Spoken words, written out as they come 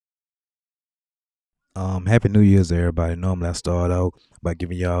Happy New Year's to everybody. Normally I start out by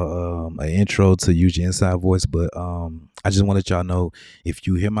giving y'all an intro to use your inside voice, but I just want to let y'all know if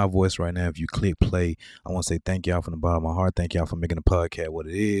you hear my voice right now, if you click play, I want to say thank y'all from the bottom of my heart. Thank y'all for making the podcast what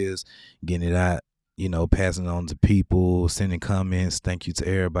it is, getting it out, passing it on to people, sending comments. Thank you to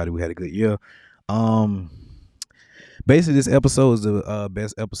everybody. We had a good year. Um, Basically, this episode is the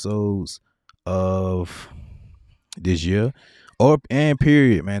best episodes of this year, or and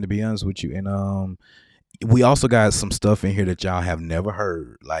period, man. To be honest with you, and we also got some stuff in here that y'all have never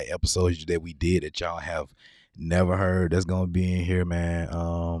heard, like episodes that we did that y'all have never heard. That's gonna be in here, man.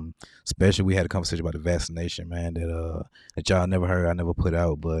 Especially we had a conversation about the vaccination, man. That y'all never heard, I never put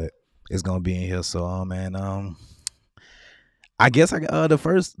out, but it's gonna be in here. So, man, I guess the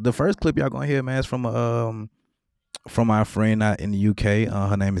first clip y'all gonna hear, man, is from our friend out in the UK.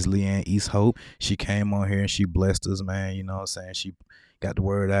 Her name is Leanne Easthope. She came on here and she blessed us, man. You know what I'm saying? She got the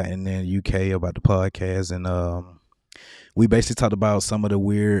word out in the UK about the podcast. And we basically talked about some of the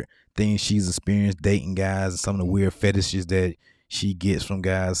weird things she's experienced dating guys and some of the weird fetishes that she gets from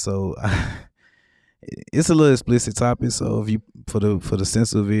guys. So it's a little explicit topic. So if you for the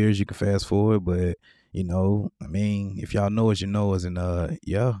sensitive ears, you can fast forward. But I mean, if y'all know us, you know us. And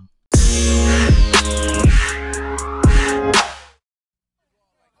yeah.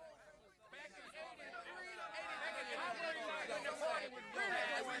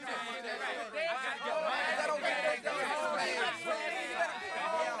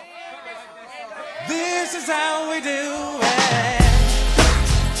 This is how we do it.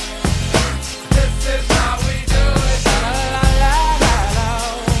 This is how we do it. La la la la la.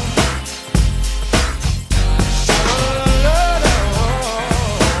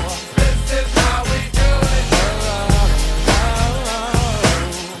 This is how we do it.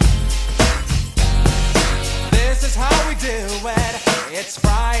 This is how we do it. It's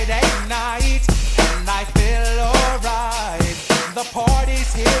Friday night and I feel alright. The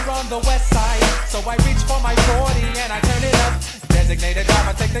party's here on the west side, so I reach for my 40 and I turn it up. Designated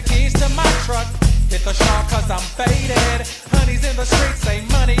driver, take the keys to my truck. Hit the shop cause I'm faded. Honey's in the streets, say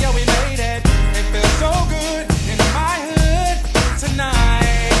money, yo, we made it. It feels so good in my hood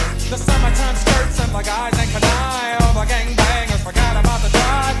tonight. The summertime skirts and the guys ain't canine. All the gangbangers forgot about the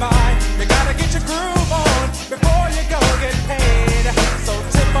drive-by. You gotta get your groove on before you go get paid. So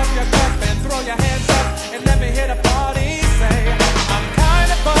tip up your cup and throw your hands up and let me hit a party. Say, I'm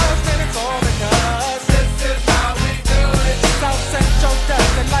kinda buzzed and it's all because this is how we do it. South Central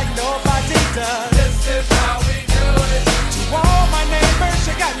does it like nobody does. This is how we do it. To all my neighbors,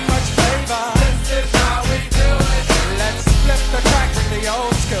 you got much flavor. This is how we do it. Let's flip the track, bring the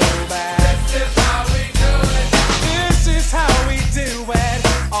old school back. This is how we do it. This is how we do it.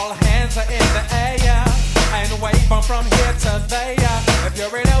 All hands are in the air and wave from here to there. If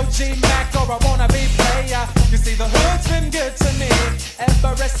you're an OG Mac or a wannabe player, you see the hood's been good to me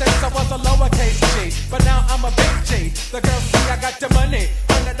ever since I was a lowercase G. But now I'm a big G. The girls see I got the money,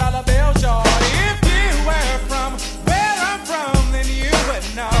 $100 bills, y'all. If you were from where I'm from, then you would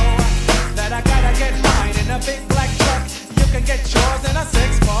know that I gotta get mine in a big black truck. You can get yours in a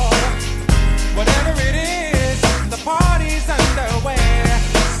 6-4. Whatever it is, the party's underway.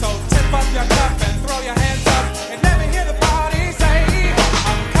 So tip up your cup and throw your hands up and let me hear the party say,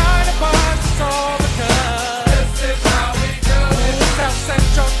 I'm kinda buzzed, it's all because this is how we do it. South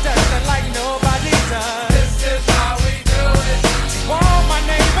Central does it like nobody does. This is how we do it. To all my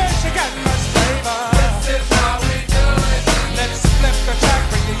neighbors, you got much flavor. This is how we do it. Let's flip the track,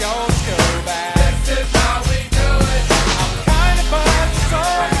 bring the old school back. This is how we do it. I'm kinda buzzed, it's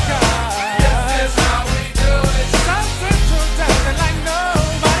all because this is how we do it. South Central does it like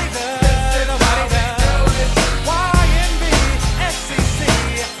nobody does. Nobody does. YNB, SEC.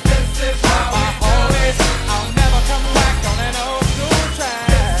 This is how we do it. I'll never come back on an old school track.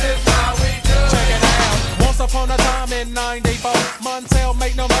 This is how we do it. Check it out. Once upon a time in '94, Montel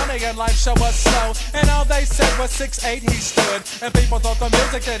made no money and life show was slow. And all they said was 6'8" he stood. And people thought the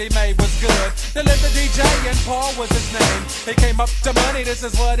music that he made was good. They lived the DJ and Paul was his name. He came up to money, this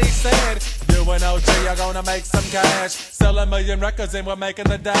is what he said. You and OG are gonna make some cash. Sell 1,000,000 records and we're making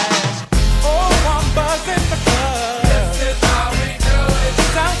the dash. Oh, I'm buzzing the club. This is how we do it.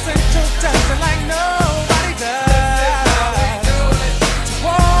 South Central does it like nobody does. This is how we do it. To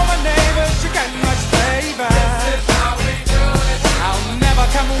all my neighbors, you got much flavor. This is how we do it. I'll never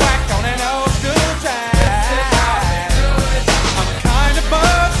come back on an old school track. This is how we do it. I'm kinda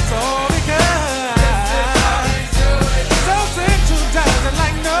buzzed, so because this is how we do it. South Central does it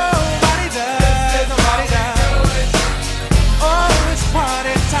like nobody does. Nobody does. Oh, it's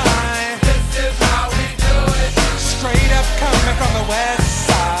party time. This is how we do it. Straight up.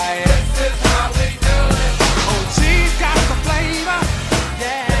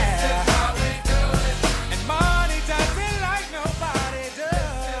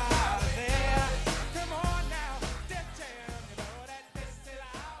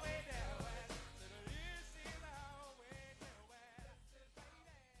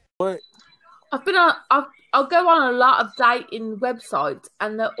 What? I'll go on a lot of dating websites,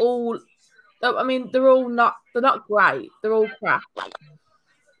 and they're all not great. They're all crap.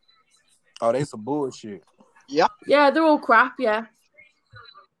 Oh, they some bullshit. Yeah, they're all crap. Yeah.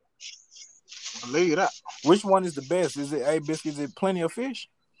 Believe that. Which one is the best? Is it Biscuit? Is it Plenty of Fish?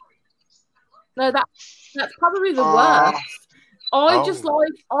 No, that's probably the worst. I just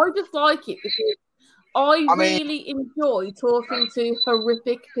like it because I really enjoy talking to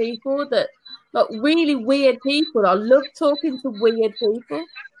horrific people, that like really weird people. I love talking to weird people.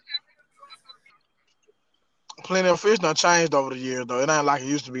 Plenty of Fish done changed over the years, though. It ain't like it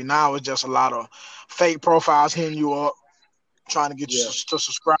used to be. Now it's just a lot of fake profiles hitting you up, trying to get you to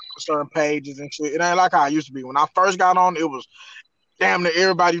subscribe to certain pages and shit. It ain't like how it used to be. When I first got on, it was damn near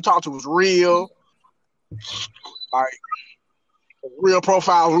everybody you talked to was real. Like, real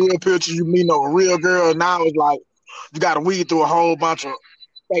profile, real pictures, you meet a real girl. Now it's like you got to weed through a whole bunch of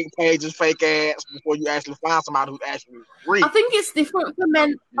fake pages, fake ads before you actually find somebody who's actually real. I think it's different for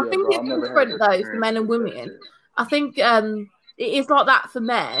men. I think it's different though for men and women. I think it is like that for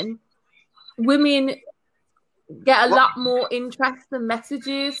men. Women get a lot more interest and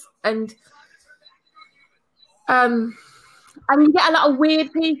messages, and you get a lot of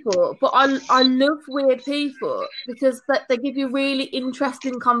weird people. But I love weird people because they give you really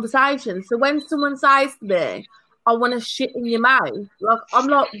interesting conversations. So when someone says to me, "I want to shit in your mouth," like I'm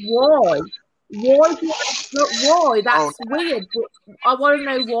like, why? Why? That's weird. But I want to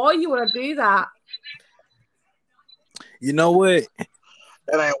know why you want to do that. You know what?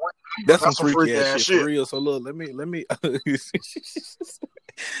 That's some freaky ass shit shit for real. So look, let me.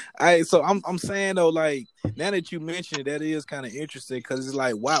 Alright, so I'm saying though, like now that you mentioned it, that is kind of interesting because it's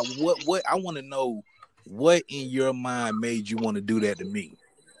like, wow, what I want to know, what in your mind made you want to do that to me?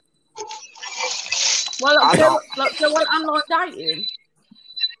 Well, so when online dating,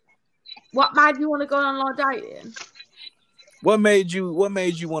 what made you want to go on online dating? What made you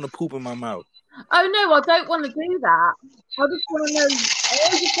want to poop in my mouth? Oh no, I don't want to do that. I just want to know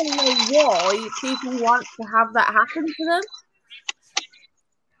why people want to have that happen to them.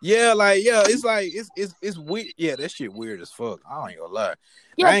 Yeah, it's like it's weird. Yeah, that shit weird as fuck. I ain't gonna lie.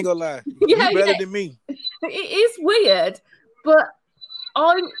 Yeah. I ain't gonna lie. You better than me. It is weird, but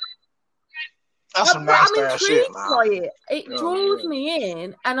I'm intrigued by it. It draws me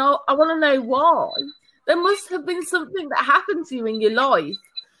in, and I want to know why. There must have been something that happened to you in your life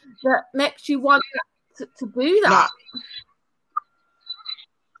that makes you want to do that.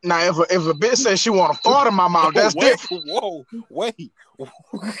 Now, if a bitch says she want to fart in my mouth, that's different. Whoa, wait.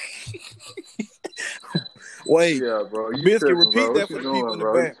 Wait. Yeah, bro. Biscuit, repeat that for the people in the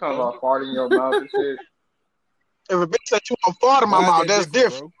back. You talking about farting in your mouth and shit? If a bitch says she want to fart in my mouth, that's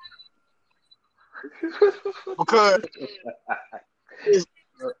different. Because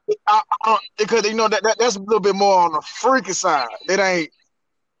because you know that's a little bit more on the freaky side.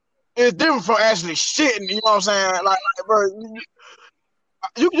 It's different from actually shitting. You know what I'm saying? Like bro,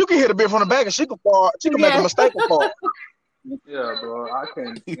 you can hit a bitch from the back and she can fart. She can make a mistake and fart. Yeah, bro. I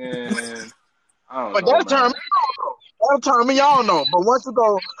can't. Man, I don't but know. That'll turn me on though. But once you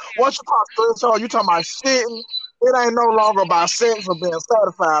cross threshold, you talking about shitting. It ain't no longer about sex or being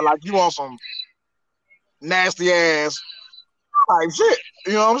satisfied. Like you want some nasty ass type shit.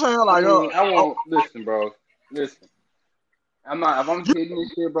 You know what I'm saying? Like I won't listen, bro. Listen. If I'm hitting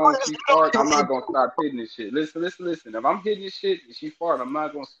this shit, bro, and she fart, I'm not gonna stop hitting this shit. Listen. If I'm hitting this shit and she fart, I'm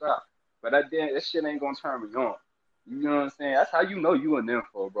not gonna stop. But that shit ain't gonna turn me on. You know what I'm saying? That's how you know you an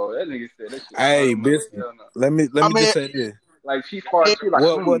info, bro. That nigga said that shit. Hey, Biscuit. Let me just say this. Like she farted, she like,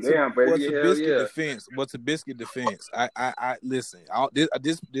 damn, baby. What's a Biscuit defense? I listen.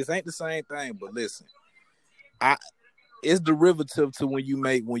 This ain't the same thing, but listen. It's derivative to when you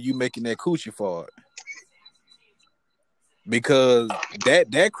making that coochie fart. Because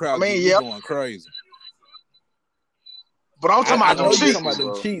that crowd going crazy. But I'm talking about them cheeks. I'm talking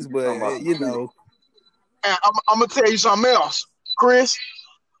about them cheeks, but you know. And I'm gonna tell you something else, Chris.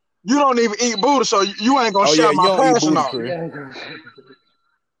 You don't even eat booty, so you ain't gonna share my passion on.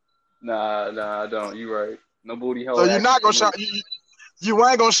 Nah, I don't. You right. No booty hole. So you're not gonna share. You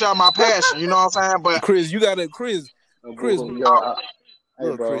ain't gonna share my passion. You know what I'm saying? But Chris, you gotta Chris. No Chris,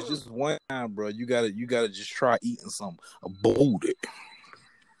 look, Chris, just one time, bro. You gotta just try eating a booty.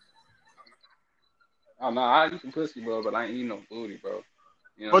 Oh no, I eat some pussy, bro, but I ain't eating no booty, bro.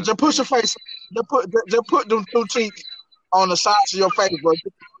 You know but just push your face. Just put them two cheeks on the sides of your face, bro.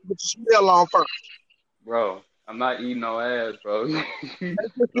 Get the smell on first. Bro, I'm not eating no ass, bro.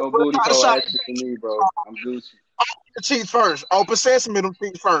 No booty hole action for me, bro. I'm Gucci. Open the cheeks first. Open sesame them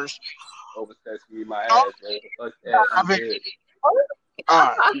cheeks first. Open sesame my ass, bro. Fuck that. I'm good.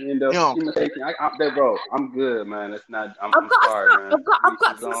 All right. She end up taking. Bro, I'm good, man. That's not. I'm sorry, man. I've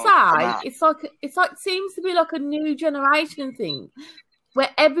got to say, it's like it seems to be like a new generation thing where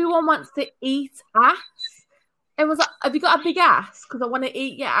everyone wants to eat ass. Everyone's like, "Have you got a big ass? Because I want to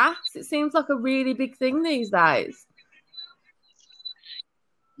eat your ass." It seems like a really big thing these days.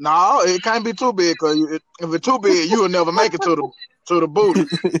 No, it can't be too big because if it's too big, you will never make it to the booty.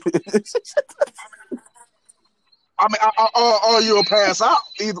 I mean, or you'll pass out.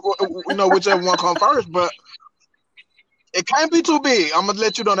 Either, whichever one comes first. But it can't be too big. I'm gonna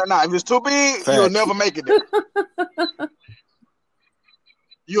let you know that now. If it's too big, you'll never make it there.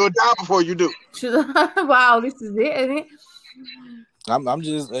 You'll die before you do. Wow, this is it, isn't it? I'm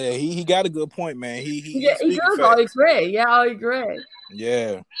just he got a good point, man. He does. I agree. Yeah, I agree.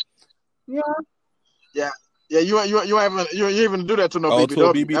 Yeah. Yeah. You ain't even do that to no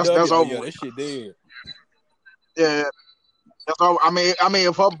BBW. That's over. Yeah, that shit dead. Yeah. That's all. I mean,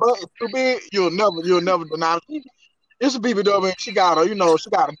 if her butt is too big, you'll never deny it. It's a BBW. She got a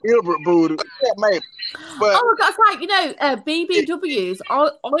Gilbert booty. Yeah, maybe. But I gotta say, BBWs.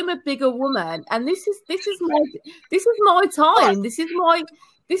 I'm a bigger woman, and this is my time. This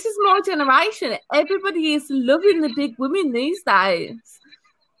is my generation. Everybody is loving the big women these days.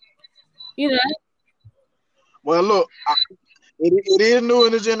 Well, look, it is new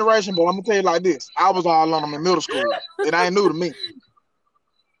in this generation, but I'm gonna tell you like this: I was all on them in middle school. It ain't new to me.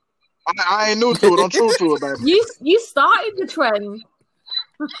 I ain't new to it. I'm true to it, baby. You started the trend.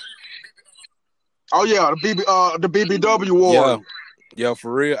 Oh yeah, the BBW war. Yeah,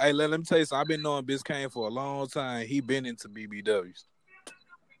 for real. Hey, let me tell you something. I've been knowing Biscayne for a long time. He been into BBWs.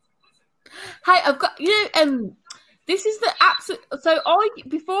 Hey, I've got this is the absolute. So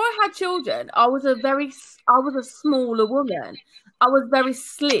before I had children, I was a smaller woman. I was very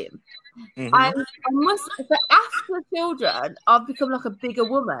slim. Mm-hmm. But after children, I've become like a bigger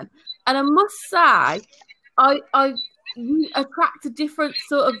woman, and I must say, you attract a different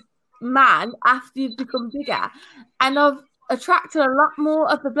sort of man after you've become bigger, and I've attracted a lot more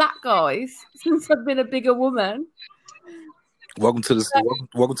of the black guys since I've been a bigger woman. Welcome to the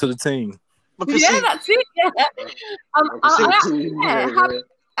team. Yeah, that's it. Yeah,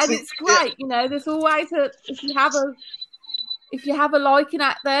 and it's great. There's always if you have a liking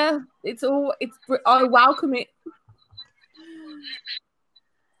out there, I welcome it.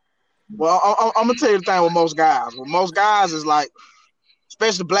 Well, I'm gonna tell you the thing with most guys. With most guys is like,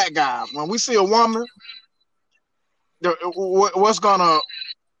 especially black guys, when we see a woman, what's gonna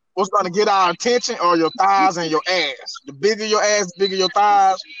get our attention are your thighs and your ass. The bigger your ass, the bigger your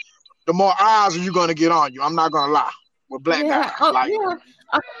thighs, the more eyes are you gonna get on you. I'm not gonna lie. With black guys,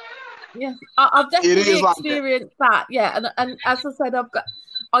 I've definitely experienced that. Yeah, and as I said,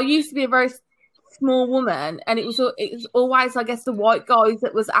 I used to be a very small woman, and it was always, I guess, the white guys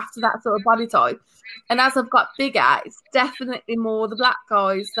that was after that sort of body type. And as I've got bigger, it's definitely more the black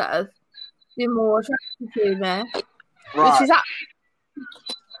guys that have been more attracted to me. Right. Which is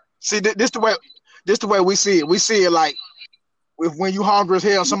see, this the way we see it. We see it like when you hungry as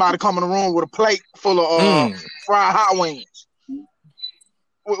hell, somebody come in the room with a plate full of fried hot wings.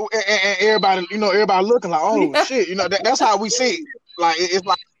 And everybody looking like, oh shit, that's how we see it. Like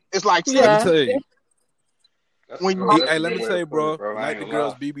it's like let me tell you. Let me tell you, bro. Like the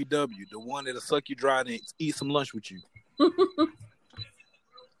girls BBW, the one that'll suck you dry and eat some lunch with you.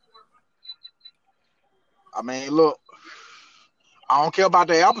 I mean, look, I don't care about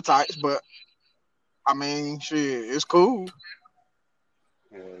their appetites, but I mean, shit, it's cool.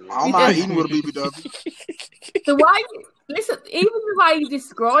 I don't mind eating with a BBW. The way, listen, even the way you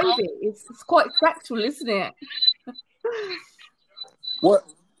describe it, it's quite sexual, isn't it? What?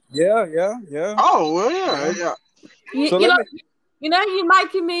 Yeah. Oh well, yeah. You're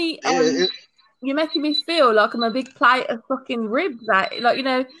making me. You're making me feel like I'm a big plate of fucking ribs. Like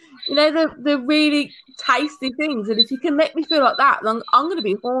the really tasty things. And if you can make me feel like that, then I'm gonna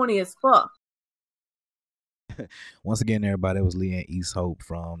be horny as fuck. Once again, everybody, it was Leanne Easthope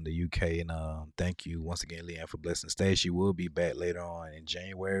from the UK, and thank you once again, Leanne, for blessing the stage. She will be back later on in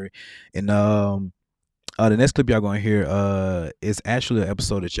January, and the next clip y'all gonna hear is actually an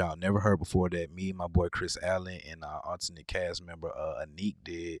episode that y'all never heard before that me and my boy Chris Allen and our alternate cast member Anik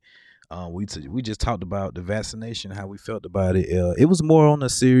did. We just talked about the vaccination, how we felt about it. It was more on a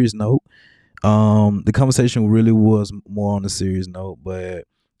serious note. The conversation really was more on a serious note, but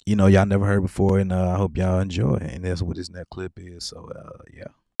y'all never heard before, and I hope y'all enjoy it. And that's what this next clip is. So yeah.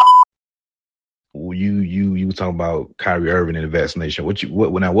 Well, you were talking about Kyrie Irving and the vaccination.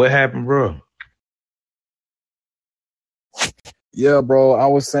 What happened, bro? Yeah, bro. I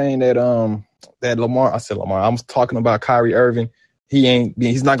was saying that Lamar. I said Lamar. I was talking about Kyrie Irving.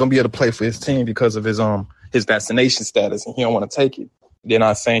 he's not gonna be able to play for his team because of his vaccination status, and he don't want to take it. They're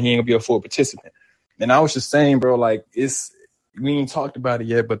not saying he ain't gonna be a full participant. And I was just saying, bro, like we ain't talked about it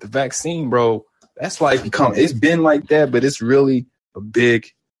yet, but the vaccine, bro, that's like it's been like that, but it's really a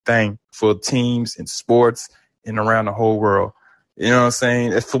big thing for teams and sports and around the whole world. You know what I'm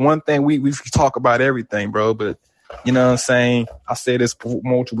saying? It's for one thing, we talk about everything, bro, but you know what I'm saying? I say this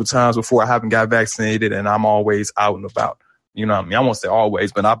multiple times before. I haven't got vaccinated, and I'm always out and about. You know what I mean? I won't say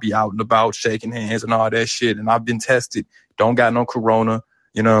always, but I'll be out and about shaking hands and all that shit. And I've been tested. Don't got no corona.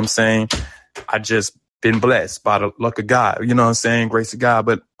 You know what I'm saying? I just been blessed by the luck of God. You know what I'm saying? Grace of God.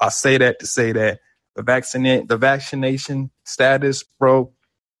 But I say that to say that the vaccination status, bro,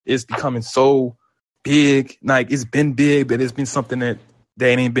 is becoming so big. Like, it's been big, but it's been something that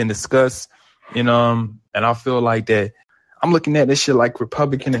ain't been discussed. You know, and I feel like that I'm looking at this shit like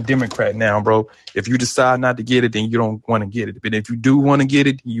Republican and Democrat now, bro. If you decide not to get it, then you don't want to get it. But if you do want to get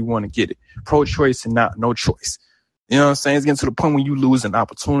it, you want to get it. Pro-choice and no choice. You know what I'm saying? It's getting to the point when you losing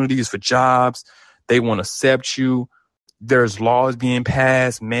opportunities for jobs. They want to accept you. There's laws being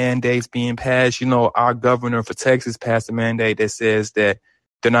passed, mandates being passed. You know, our governor for Texas passed a mandate that says that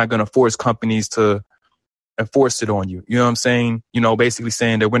they're not going to force companies to enforce it on you. You know what I'm saying? You know, basically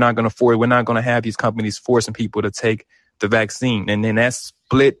saying that we're not going to have these companies forcing people to take the vaccine. And then that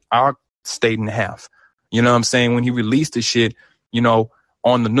split our state in half. You know what I'm saying? When he released the shit, you know,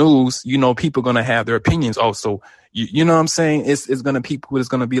 on the news, you know, people going to have their opinions also. You know what I'm saying? It's going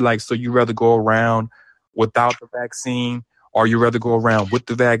to be like, so you rather go around without the vaccine or you rather go around with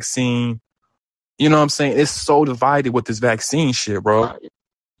the vaccine? You know what I'm saying? It's so divided with this vaccine shit, bro.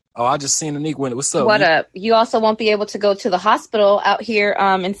 Oh, I just seen Anik went. What's up? What up? You also won't be able to go to the hospital out here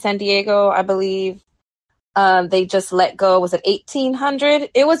in San Diego, I believe. They just let go. Was it 1,800?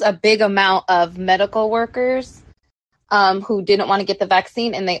 It was a big amount of medical workers who didn't want to get the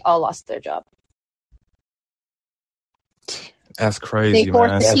vaccine, and they all lost their job. That's crazy.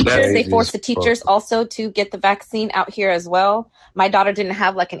 They forced the teachers also to get the vaccine out here as well. My daughter didn't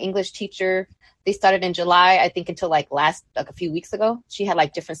have like an English teacher. They started in July, I think, until like a few weeks ago. She had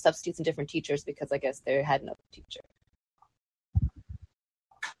like different substitutes and different teachers because I guess they had no teacher.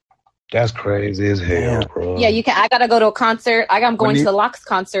 That's crazy as hell, bro. Yeah, I gotta go to a concert. I'm going to the Locks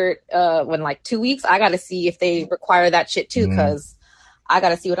concert in like 2 weeks. I gotta see if they require that shit too, because I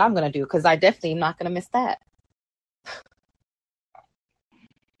gotta see what I'm gonna do, because I definitely am not gonna miss that.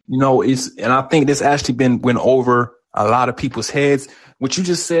 You know, and I think this actually went over a lot of people's heads. What you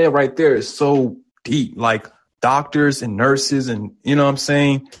just said right there is so deep. Like, doctors and nurses and, you know what I'm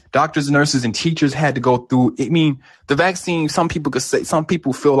saying? Doctors and nurses and teachers had to go through. I mean, the vaccine, some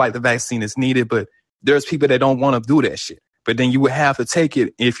people feel like the vaccine is needed, but there's people that don't want to do that shit. But then you would have to take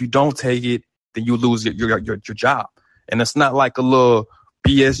it. If you don't take it, then you lose your job. And it's not like a little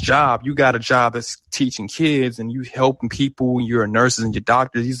BS job. You got a job that's teaching kids and you helping people. You're nurses and your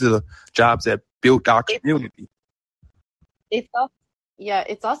doctors. These are the jobs that built our community.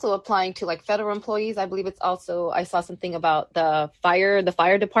 It's also applying to like federal employees. I believe it's also, I saw something about the fire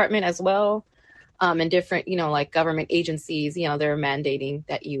department as well. And different, you know, like government agencies, you know, they're mandating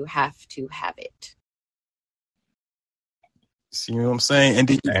that you have to have it. See what I'm saying?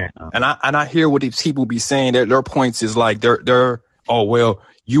 And I hear what these people be saying. Their points is like they're oh well,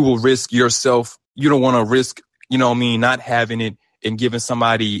 you will risk yourself. You don't want to risk, you know what I mean, not having it and giving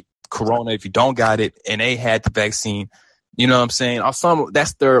somebody corona if you don't got it and they had the vaccine. You know what I'm saying?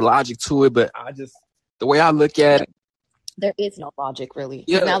 That's their logic to it, but the way I look at it, there is no logic really.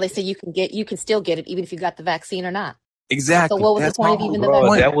 Yeah. Now they say you can still get it even if you got the vaccine or not. Exactly. So what was the point of even the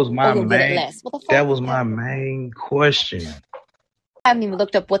vaccine? That was my main question. I haven't even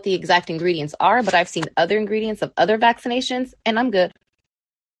looked up what the exact ingredients are, but I've seen other ingredients of other vaccinations, and I'm good.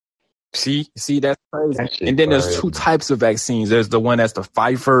 See, that's crazy. And then there's two types of vaccines. There's the one that's the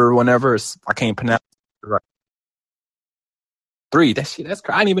Pfizer or whatever. I can't pronounce it right. 3. That's crazy.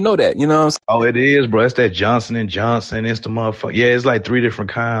 I didn't even know that. You know what I'm saying? Oh, it is, bro. It's that Johnson & Johnson. It's the motherfucker. Yeah, it's like 3 different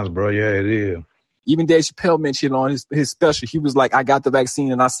kinds, bro. Yeah, it is. Even Dave Chappelle mentioned on his special, he was like, I got the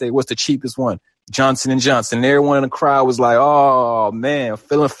vaccine, and I said, what's the cheapest one? Johnson & Johnson. And everyone in the crowd was like, oh, man,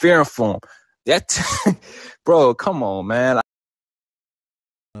 feeling fearing for him. That, bro, come on, man.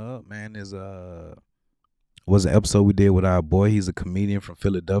 Man, was an episode we did with our boy. He's a comedian from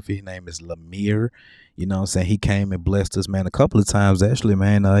Philadelphia. His name is Lemire. You know what I'm saying? He came and blessed us, man, a couple of times, actually,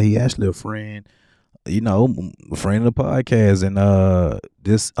 man. He actually a friend, you know, a friend of the podcast. And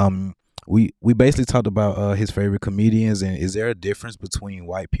we basically talked about his favorite comedians and is there a difference between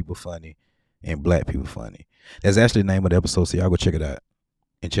white people funny and black people funny? That's actually the name of the episode, so y'all go check it out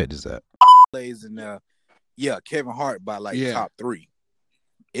and check this out. Plays in Kevin Hart by top 3.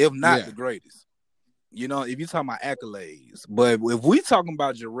 if not the greatest. You know, if you're talking about accolades, but if we talking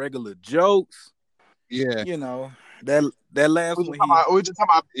about your regular jokes, you know that last one. We just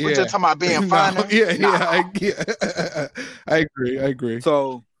talking about being funny. I agree.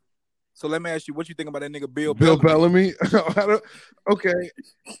 So let me ask you, what you think about that nigga Bill Bellamy? Okay,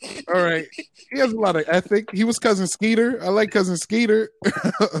 all right. He has a lot of ethic. He was Cousin Skeeter. I like Cousin Skeeter.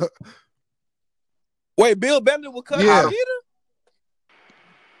 Wait, Bill Bellamy was Cousin Skeeter?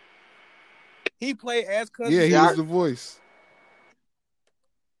 He played as Cousin. Yeah, he was the voice.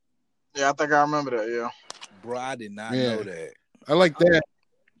 Yeah, I think I remember that. Yeah, bro, I did not know that. I like that.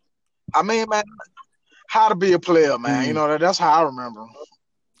 I mean, man, how to be a player, man. You know that's how I remember.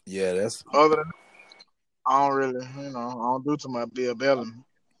 Yeah, that's other than I don't really, I don't do too much Bill Bellamy.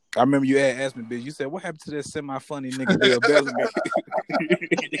 I remember you had asked me, bitch. You said, "What happened to that semi-funny nigga Bill Bellamy?"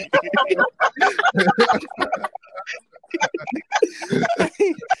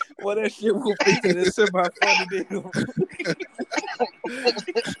 Well, that shit will be to that semi-funny nigga.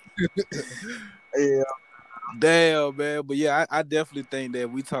 Yeah. Damn, man. But yeah, I definitely think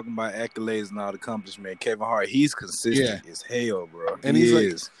that we talking about accolades and all the accomplishment. Kevin Hart, he's consistent as hell, bro. And he's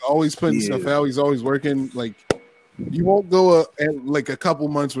like always putting stuff out. He's always working. Like, you won't go like a couple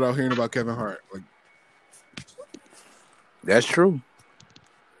months without hearing about Kevin Hart. Like, that's true.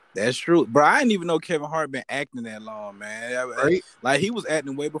 That's true, bro. I didn't even know Kevin Hart been acting that long, man. Right? Like he was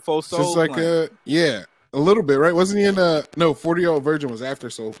acting way before Soul Just like Plane. a little bit, right? Wasn't he in 40-Year-Old Virgin was after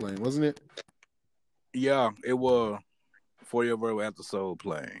Soul Plane, wasn't it? Yeah, it was 40-Year-Old Virgin after Soul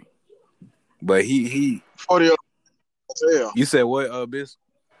Plane. But he 40-Year-Old. Yeah. You said what, Bis?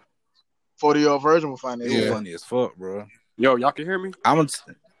 40-Year-Old Virgin was funny. It was funny as fuck, bro. Yo, y'all can hear me?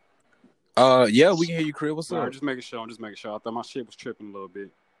 Yeah, we can hear you, Chris. What's up? I'm just making sure. I thought my shit was tripping a little bit.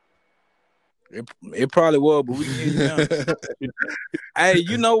 It probably was, but we can hear you now. Hey,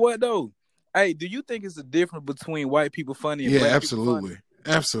 you know what though? Hey, do you think it's a difference between white people funny and black people funny?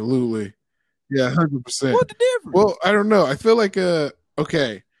 Absolutely. Yeah, 100%. What's the difference? Well, I don't know. I feel like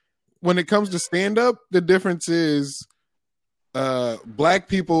okay, when it comes to stand up, the difference is black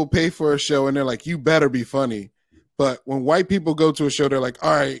people pay for a show and they're like, you better be funny. But when white people go to a show, they're like,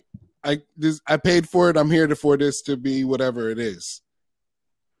 all right, I paid for it. I'm here for this to be whatever it is.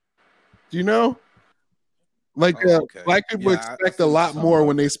 Do you know? Like black people expect a lot more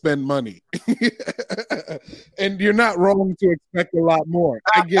when they spend money. And you're not wrong to expect a lot more.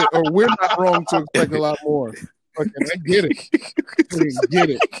 I get, or we're not wrong to expect a lot more. Fucking, I get it. I get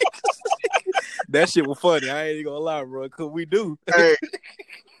it. That shit was funny. I ain't gonna lie, bro, because we do. Hey,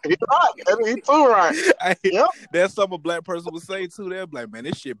 he's right. He's too right. Yep. That's something a black person would say too. They're like, man,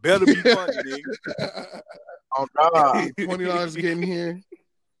 this shit better be funny, nigga. Oh God, $20 getting here.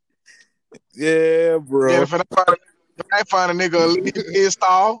 Yeah, bro. Yeah, if I find a nigga pissed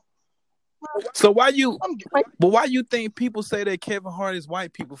off. So why you think people say that Kevin Hart is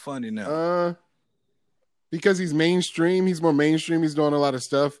white people funny now? Because he's mainstream. He's more mainstream. He's doing a lot of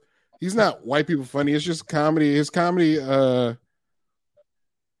stuff. He's not white people funny. It's just comedy. His comedy,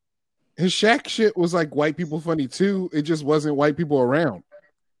 his Shaq shit was like white people funny too. It just wasn't white people around.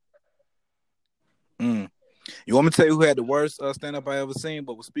 You want me to tell you who had the worst stand up I ever seen,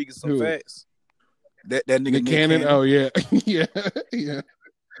 but was speaking some facts? That nigga Nick Cannon. Oh yeah, yeah.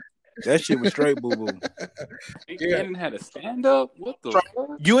 That shit was straight boo boo. Nick Cannon had a stand up. What the fuck?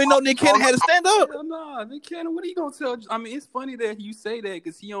 You ain't know Nick Cannon had a stand up? Nah, Nick Cannon. What are you gonna tell? I mean, it's funny that you say that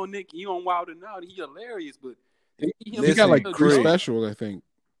because he on Wild 'N Out. He hilarious, but he got like 3 specials, I think.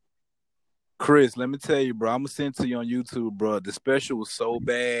 Chris, let me tell you, bro. I'm gonna send to you on YouTube, bro. The special was so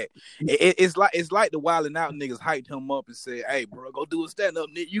bad. It's like the Wild 'N Out niggas hyped him up and said, "Hey, bro, go do a stand up,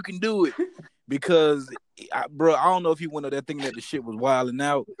 Nick. You can do it." Because, bro, I don't know if he went up there thinking that the shit was Wild 'N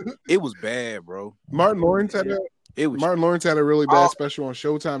Out. It was bad, bro. Martin Lawrence had a really bad special on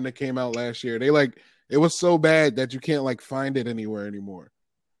Showtime that came out last year. It was so bad that you can't like find it anywhere anymore.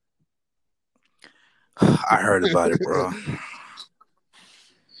 I heard about it, bro.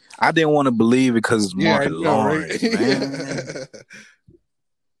 I didn't want to believe it because it's Martin Lawrence, right? Man.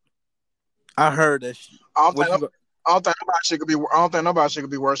 I heard that shit. I don't think nobody shit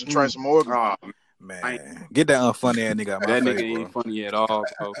could be worse than Tracy Morgan. Oh, man, get that unfunny ass nigga out my face, That nigga ain't funny at all,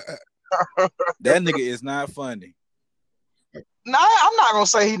 bro. That nigga is not funny. No, I'm not gonna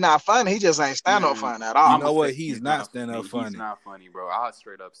say he's not funny. He just ain't stand up funny at all. You know what? He's not stand up funny. He's not funny, bro. I'll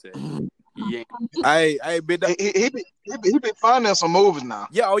straight up say he ain't. He been funny in some movies now.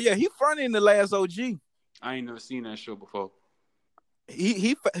 Yeah, oh yeah, he funny in The Last OG. I ain't never seen that show before.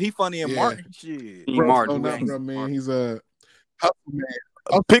 He funny in Martin. Shit, Martin, man. He's a hustle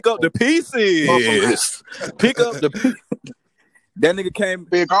man. Pick up the pieces. Pick up the. That nigga came.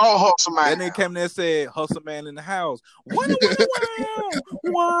 Big old hustle man. That nigga came there and said, "Hustle man in the house."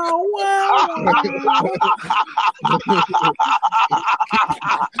 Wow.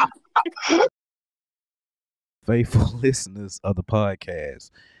 Faithful listeners of the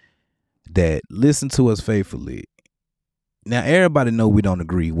podcast that listen to us faithfully. Now, everybody know we don't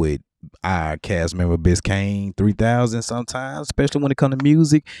agree with our cast member Biscayne 3000 sometimes, especially when it comes to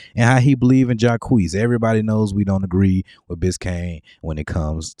music and how he believe in Jacquees. Everybody knows we don't agree with Biscayne when it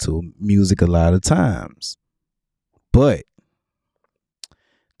comes to music a lot of times. But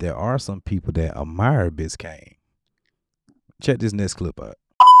there are some people that admire Biscayne. Check this next clip out.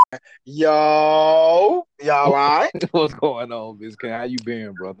 Yo, y'all right? What's going on, Biscayne? How you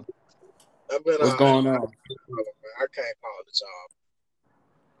been, brother? What's going on? I can't call the job.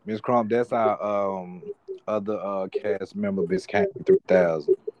 Miss Crump, that's our other cast member, Biscayne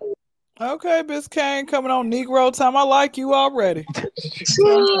 3000. Okay, Biscayne coming on Negro time. I like you already. Hey,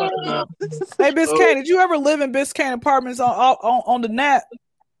 Biscayne, did you ever live in Biscayne Apartments on the Nat?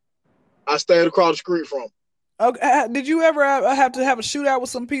 I stayed across the street from. Okay, did you ever have to have a shootout with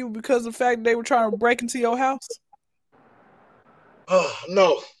some people because of the fact they were trying to break into your house?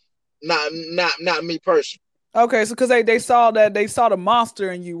 No, not me personally. Okay, so because they saw the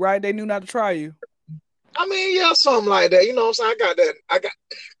monster in you, right? They knew not to try you. I mean, yeah, something like that. You know what I'm saying? I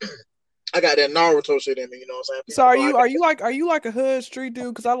got that Naruto shit in me. You know what I'm saying? So are you like a hood street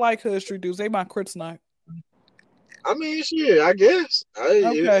dude? Because I like hood street dudes. They my kryptonite. I mean, shit, I guess.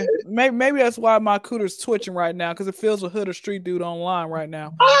 Okay, maybe that's why my cooter's twitching right now because it feels a hood or street dude online right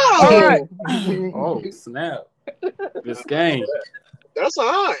now. Oh, all right. Oh snap! Biscayne. That's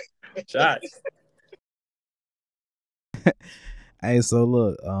all right. Shots. Hey, so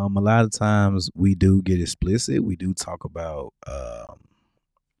look, a lot of times we do get explicit. We do talk about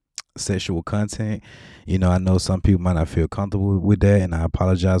sexual content. You know, I know some people might not feel comfortable with that, and I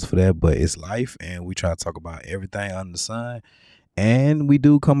apologize for that, but it's life, and we try to talk about everything under the sun, and we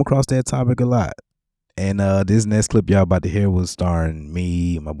do come across that topic a lot. And this next clip y'all about to hear was starring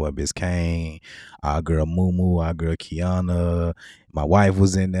me, my boy Biscayne, our girl Mumu, our girl Kiana, my wife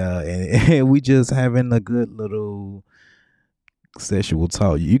was in there, and we just having a good little sexual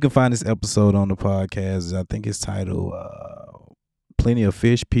talk. You can find this episode on the podcast. I think it's titled Plenty of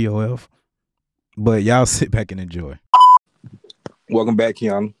Fish, POF. But y'all sit back and enjoy. Welcome back,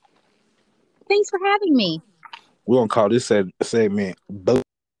 Kiana. Thanks for having me. We're going to call this segment Bo.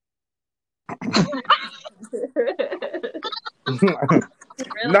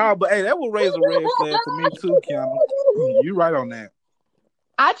 Nah, but hey, that will raise a red flag for me too, Kiana. You right on that.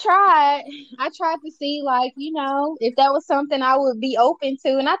 I tried to see, like, you know, if that was something I would be open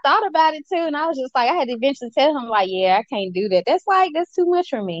to. And I thought about it too. And I was just like, I had to eventually tell him, like, yeah, I can't do that. That's too much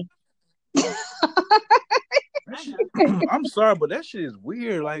for me. I'm sorry, but that shit is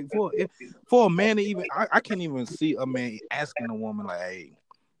weird. Like, for a man to even, I can't even see a man asking a woman, like, hey,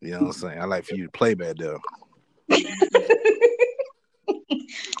 you know what I'm saying? I like for you to play back there.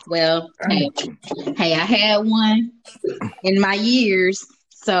 Well, hey, I had one in my years.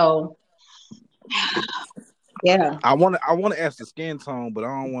 So, yeah. I want to ask the skin tone, but I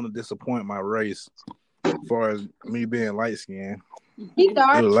don't want to disappoint my race as far as me being light skinned. He's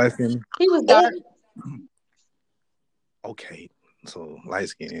dark. You light skinned? He was dark. Okay, so light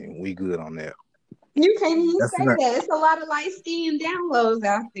skinned, we good on that. You can't even say that. It's a lot of light skin downloads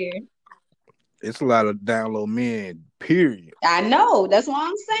out there. It's a lot of download men, period. I know. That's what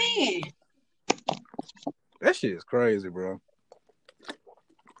I'm saying. That shit is crazy, bro.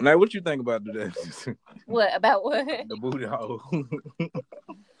 Now, what you think about today? What about what? The booty hole. I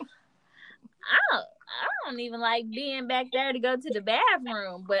don't even like being back there to go to the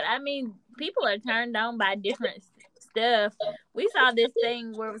bathroom, but I mean, people are turned on by different stuff. We saw this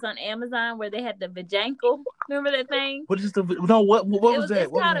thing where it was on Amazon where they had the vajankle. Remember that thing? What is the what was that?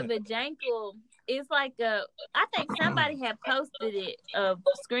 It's called a vajankle. It's like I think somebody had posted it, a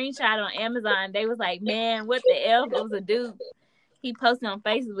screenshot on Amazon. They was like, man, what the F? It was a dude. He posted on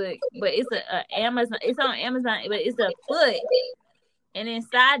Facebook, but it's a Amazon. It's on Amazon, but it's a foot, and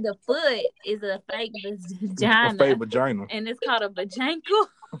inside the foot is a fake vagina. A fake vagina, and it's called a vajankle.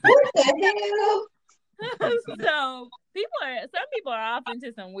 What the hell? So some people are off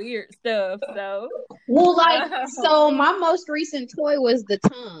into some weird stuff. So well, like so, my most recent toy was the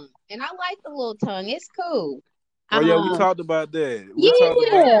tongue, and I like the little tongue. It's cool. Oh yeah, we talked about that.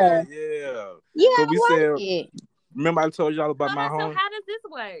 Yeah. So we said. It. Remember I told y'all about my home? So how does this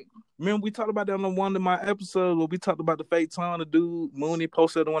work? Remember we talked about that on one of my episodes where we talked about the fake tongue. The dude Mooney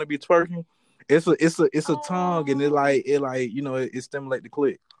posted the one to be twerking. It's a tongue, and it like you know it stimulate the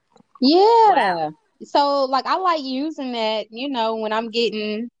clit. Yeah. So like I like using that, when I'm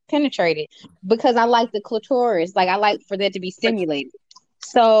getting penetrated because I like the clitoris. Like I like for that to be stimulated.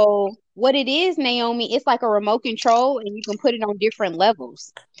 So what it is, Naomi, it's like a remote control and you can put it on different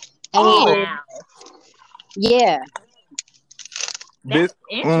levels. And yeah. Biscuit,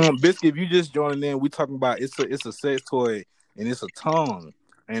 if you just joining in, we talking about it's a sex toy and it's a tongue.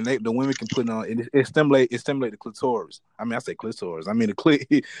 And the women can put it on, and it stimulate the clitoris. I mean, I say clitoris. I mean the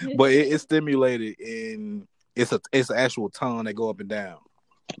clit, but it's stimulated, and it's an actual tongue that go up and down.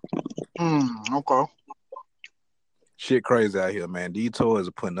 Okay. Shit, crazy out here, man. These toys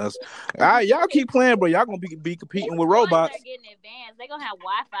are putting us. All right, y'all keep playing, bro. Y'all gonna be competing with robots. They're getting advanced. They gonna have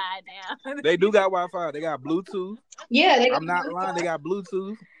Wi-Fi now. They do got Wi-Fi. They got Bluetooth. Yeah, I'm not lying. They got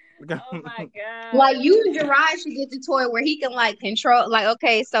Bluetooth. Oh my god! Like you and Jiraj should get the toy where he can like control. Like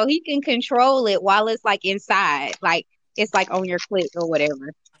okay, so he can control it while it's like inside, like it's like on your clit or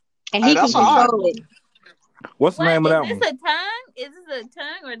whatever, and he can control it. What's the name of that one? Is this a tongue? Is this a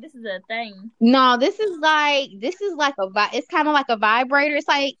tongue or this is a thing? No, this is like it's kind of like a vibrator. It's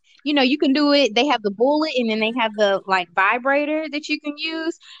like, you can do it. They have the bullet and then they have the like vibrator that you can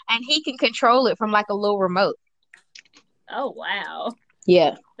use, and he can control it from like a little remote. Oh wow.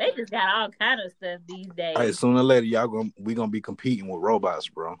 Yeah. They just got all kind of stuff these days. Hey, sooner or later, we gonna be competing with robots,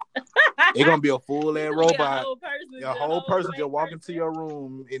 bro. It's gonna be a full ass robot. A whole person just walk into your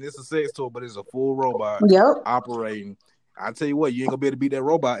room and it's a sex toy, but it's a full robot operating. I tell you what, you ain't gonna be able to beat that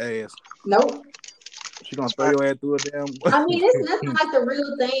robot ass. Nope. She gonna throw your ass through a damn. I mean, it's nothing like the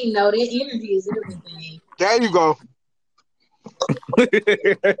real thing, though. Their energy is everything. There you go.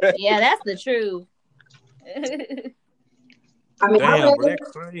 Yeah, that's the truth. I mean, damn, bro,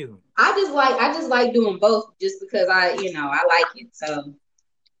 that's crazy. I just like doing both just because I like it. So,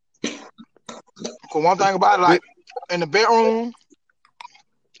 one thing about it, like in the bedroom,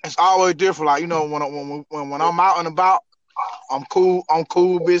 it's always different. Like when I'm out and about, I'm cool,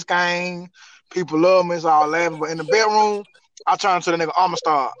 bitch gang. People love me, it's all laughing. But in the bedroom, I turn to the nigga, I'm a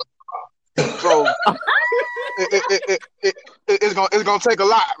star. So it's gonna take a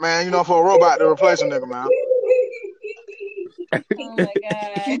lot, man. For a robot to replace a nigga, man. Oh my god,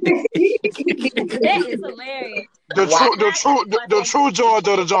 that is hilarious. The true George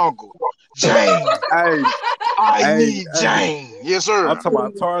of the jungle, Jane. Hey, I need Jane. Yes, sir. I'm talking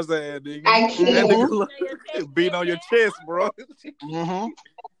about Tarzan, nigga. I can't. That nigga beating on your chest, bro. Mm-hmm.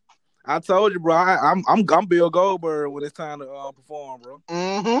 I told you, bro. I'm Bill Goldberg when it's time to perform, bro.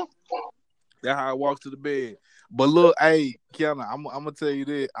 Mm-hmm. That's how I walk to the bed. But look, hey, Kiana, I'm gonna tell you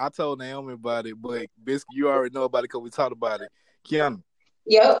this. I told Naomi about it, but Biscuit, you already know about it because we talked about it. Kiana.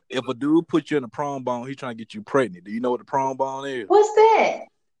 Yep. If a dude put you in a prom bone, he trying to get you pregnant. Do you know what the prom bone is? What's that?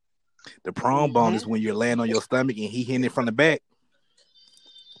 The prom bone is when you're laying on your stomach and he hitting it from the back.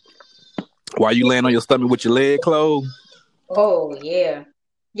 While you laying on your stomach with your leg closed. Oh yeah.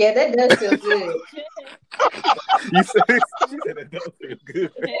 Yeah, that does feel good. You said that does feel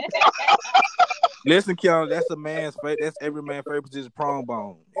good. Listen, Kiana, that's a man's favorite. That's every man's favorite position, prom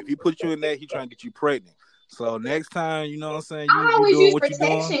bone. If he put you in that, he trying to get you pregnant. So next time, you know what I'm saying? I always use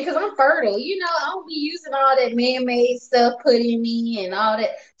protection because I'm fertile. I don't be using all that man-made stuff put in me and all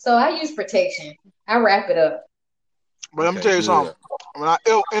that. So I use protection. I wrap it up. But let me tell you something. When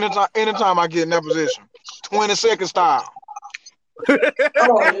anytime I get in that position, 20-second style.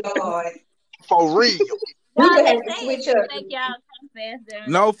 Oh Lord. For real. We could have to switch up.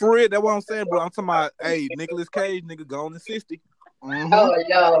 No, for real. That's what I'm saying, bro. I'm talking about, hey, Nicolas Cage, nigga, gone to 60. Mm-hmm. Oh Lord.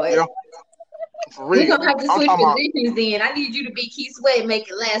 Yeah. For real. We're gonna have to switch positions then. I need you to be Keith Sweat and make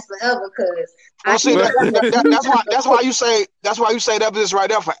it last forever, cause that's why you say that position right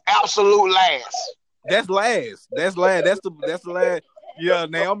there for absolute last. That's last. That's the last. Yeah,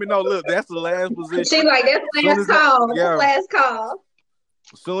 Naomi, no, look, that's the last position. She like, that's last call. Yeah. Last call.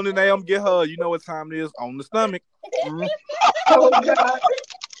 As soon as Naomi get her, you know what time it is, on the stomach. Mm-hmm. Oh, God.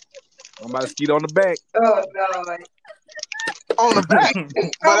 I'm about to skeet on the back. Oh, God. On the back?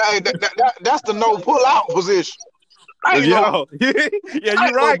 But hey, that's the no pull-out position. Yo. Yeah, you're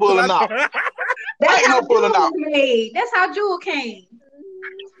right. No pulling out. That's how Jewel made. That's how Jewel came.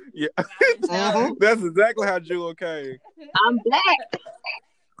 Yeah, that's exactly how Jewel came. I'm back.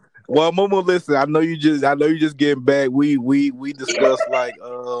 Well, Momo, listen. I know you just getting back. We discussed like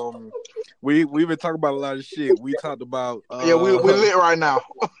we've been talking about a lot of shit. We talked about we lit right now.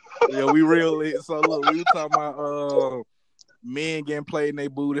 Yeah, we real lit. So look, we were talking about men getting played in their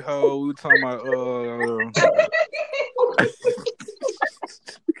booty hole. We were talking about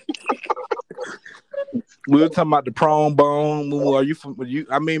we were talking about the prom bone. Mumu, are you from you?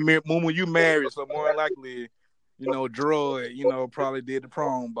 I mean, Mumu, you married, so more likely Droid, probably did the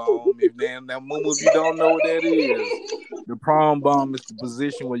prong bomb. If you don't know what that is, the prong bomb is the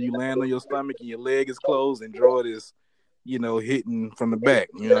position where you land on your stomach and your leg is closed, and Droid is, hitting from the back.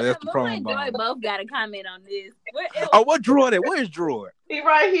 That's the prong bomb. Droid both got a comment on this. What Droid at? Where's Droid? He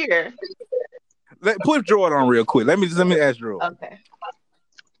right here. Put Droid on real quick. Let me ask Droid. Okay.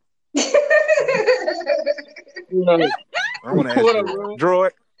 I want to ask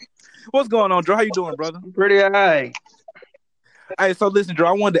Droid. What's going on, Droid? How you doing, brother? Pretty all right. Hey, so listen, Droid,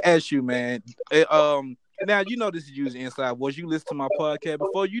 I wanted to ask you, man. Now this is using Inside Voice. You listen to my podcast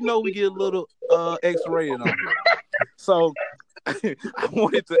before. We get a little X-rated on here. So I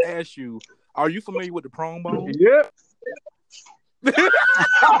wanted to ask you: are you familiar with the prong bone? Yep.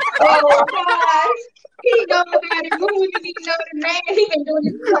 Oh God! He knows how to move. He knows the man. He been doing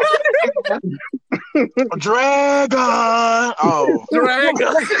this. Dragon. Oh,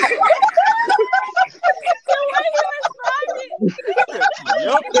 Dragon.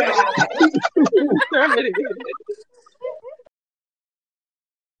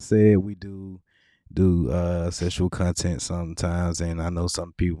 Said we do sexual content sometimes, and I know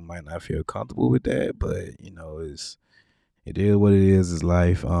some people might not feel comfortable with that, but it is what it is. It's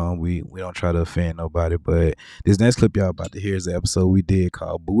life. We don't try to offend nobody, but this next clip y'all about to hear is the episode we did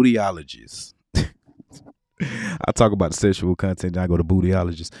called Bootyologist. I talk about the sexual content, then I go to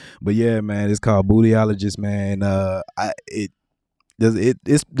Bootyologist. But yeah, man, it's called Bootyologist, man.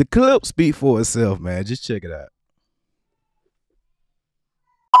 It's the clip speak for itself, man. Just check it out.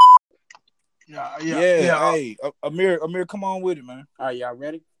 Yeah. Hey, Amir, come on with it, man. All right, y'all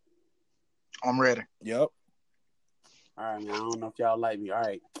ready? I'm ready. Yep. All right, man. I don't know if y'all like me. All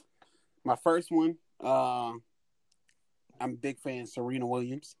right. My first one, I'm a big fan of Serena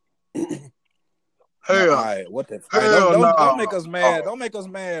Williams. Hell, right, what the? Don't make us mad. Don't make us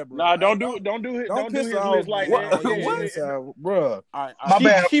mad, bro. Nah, don't do his list like that. Bro. All right, my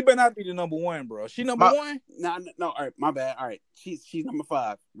bad. She better not be the number one, bro. She number one? No. All right, my bad. All right, she's number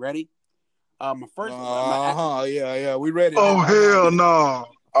 5. Ready? My first. Yeah. We ready? Oh now. hell no.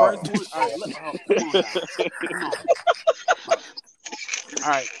 First one. All right, look. Come on. All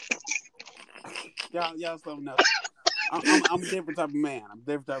right. Y'all something else. I'm a different type of man.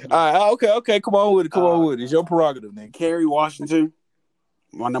 All right, okay. Come on with it. It's your prerogative, nigga. Kerry Washington,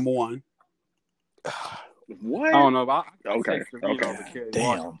 my number 1. What? I don't know. Okay.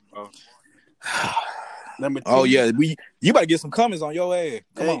 Damn. Number 2. Oh yeah, you about to get some comments on your ass.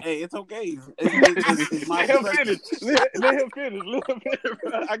 Come on. Hey, it's okay. It's my Let him finish.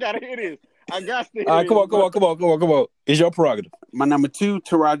 Bro. I gotta hear this. I got to hear All right, come on. It's your prerogative. My number 2,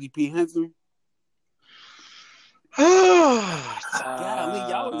 Taraji P. Henson. Y'all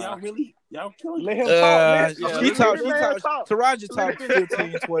killing. Let him talk. She talked. Taraji talked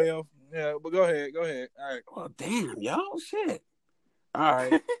 15, 12. Yeah, but go ahead. All right. Well, damn, y'all shit. All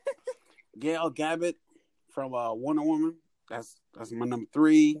right. Gail Gabbett from Wonder Woman. That's my number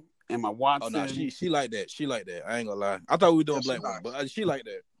 3. And my Watson. Oh no, she like that. I ain't gonna lie. I thought we were doing black one, but she like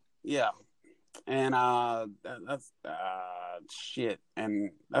that. Yeah. And that's shit.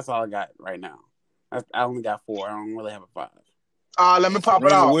 And that's all I got right now. I only got 4. I don't really have a 5. Let me pop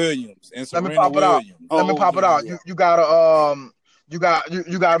it out. Williams. Let me pop it out. You got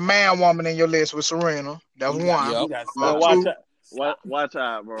a man woman in your list with Serena. That's one. Yep. Watch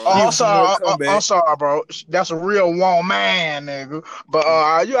out, bro. I'm sorry, bro. That's a real woman, nigga. But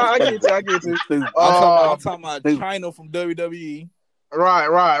I get you. I'm talking about China from WWE.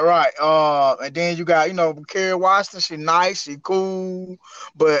 Right. And then you got, Kerry Washington. She nice, she cool,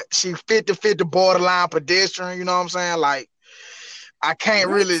 but she fit the borderline pedestrian. You know what I'm saying? Like, I can't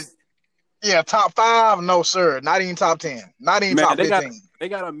really. Yeah, top 5, no sir. Not even top 10. Not even top 15. They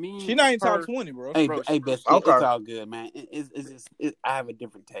got a mean. She not even top 20, bro. Hey, Best, it's all good, man. I have a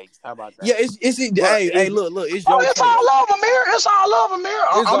different taste. How about that? Yeah, it's hey, look, it's your. It's all over, Amir. It's all over, Amir.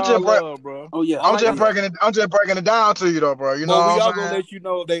 I'm just love, bro. Oh yeah, I'm just breaking it down to you, though, bro. You know what I'm saying? Gonna let you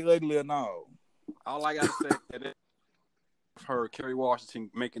know if they ugly or not. All I gotta say is that her Kerry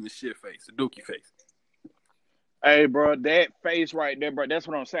Washington making the shit face, the dookie face. Hey, bro, that face right there, bro. That's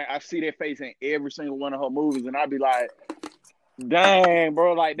what I'm saying. I see that face in every single one of her movies, and I be like, dang,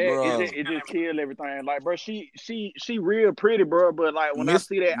 bro, like that. Bro. It just killed everything. Like, bro, she real pretty, bro. But like when I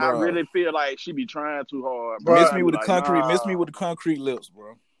see that, bro, I really feel like she be trying too hard. Bro. Miss me with the concrete lips,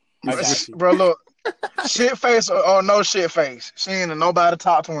 bro. Bro, look, shit face or no shit face. She ain't in nobody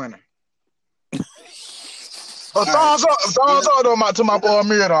top 20. Thumbs up though to my boy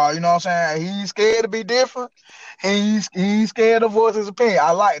Amir, though. You know what I'm saying? He's scared to be different. He's scared to voice his opinion. I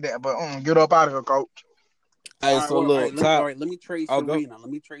like that, but get up out of here, coach. Hey, so look, let me trade Serena. Let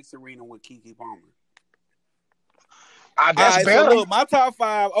me trade Serena with Keke Palmer. That's All right, better. so look, my top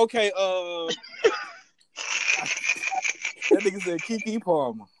 5. Okay, that nigga said Keke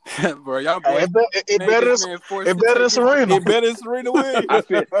Palmer. Bro, y'all boys. It better than Serena. It better than Serena Williams.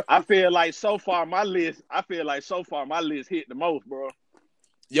 I feel like so far my list hit the most, bro.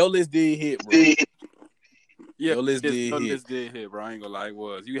 Your list did hit, bro. Yeah, Your list did your hit. list did hit, bro. I ain't gonna lie, it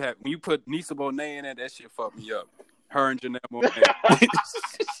was. You had when you put Nisa Bonet in there, that shit fucked me up. Her and Janelle Monáe.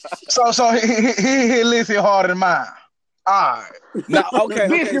 So he list hit harder than mine. All right. Now, okay,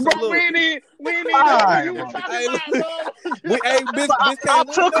 Biscuit, so bro, look. we ain't Alright, you were bro. talking Hey, about, bro. I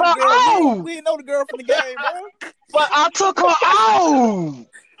took her out. We didn't know the girl from the game, bro. But I took her out.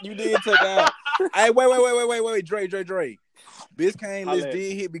 You did take her out. Hey, wait, Dre. Biscayne list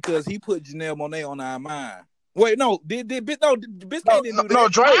did hit because he put Janelle Monáe on our mind. Wait, no, Biscayne didn't do that. No,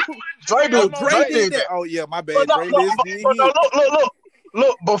 Dre did that. Oh yeah, my bad. But Dre list did hit.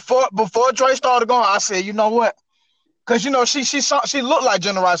 Look. Before Dre started going, I said, you know what? Because you know she looked like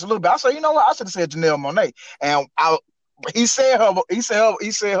Jenna Rice a little bit. I said, you know what? I should have said Janelle Monáe. And he said her.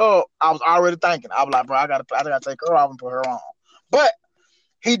 I was already thinking. I was like, bro, I gotta take her off and put her on. But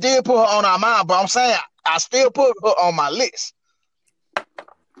he did put her on our mind. But I'm saying I still put her on my list.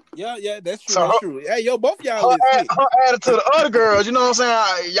 Yeah, that's true. So that's true. Hey, yo, both y'all list hit. Her added to the other girls. You know what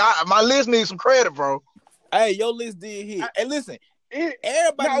I'm saying? My list needs some credit, bro. Hey, your list did hit. Hey, listen.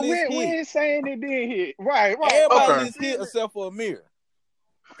 Everybody list hit. We ain't saying it did hit. Right. Everybody list hit except for Amir.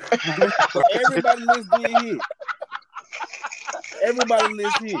 So everybody list did hit. Everybody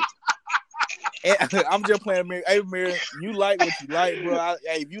list hit. And I'm just playing Amir. Hey, Amir, you like what you like, bro.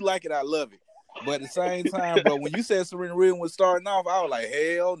 If you like it, I love it. But at the same time, bro, when you said Serena Williams was starting off, I was like,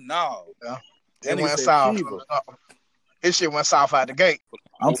 hell no. Yeah. That It went nigga south. said Shiva. His shit went south out the gate.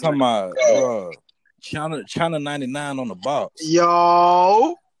 I'm talking about, bro, China 99 on the box.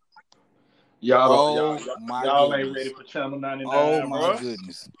 Yo. Y'all ain't ready for Channel 99. Oh my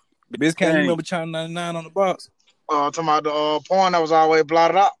goodness. Biscayne, you remember Channel 99 on the box? Talking about the porn that was always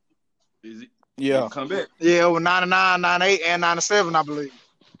blotted out. Is it? Yeah. Come back. Yeah, it was 99, 98, and 97, I believe.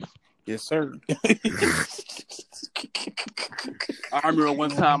 Yes, sir. I remember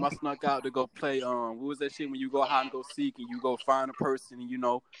one time I snuck out to go play. What was that shit when you go hide and go seek and you go find a person and you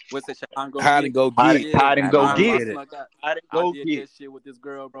know what's that shit? Hide and go get. Hide and go get it. I did that shit with this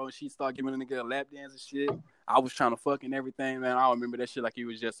girl, bro. She started giving the nigga a lap dance and shit. I was trying to fuck and everything, man. I remember that shit like it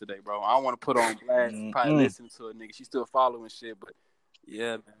was yesterday, bro. I don't want to put on blast, probably listen to a nigga. She still following shit, but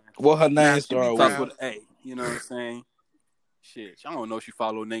yeah, man. What her name started with A? You know what I'm saying? Shit, I don't know if she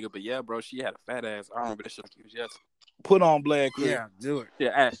followed nigga, but yeah, bro, she had a fat ass. I remember that shit like it was yesterday. Put on Black Creek. Yeah, do it. Yeah,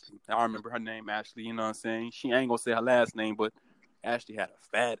 Ashley. I remember her name, Ashley. You know what I'm saying? She ain't gonna say her last name, but Ashley had a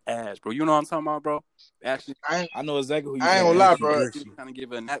fat ass, bro. You know what I'm talking about, bro? Ashley. I know exactly who you I ain't gonna lie, bro. Trying to give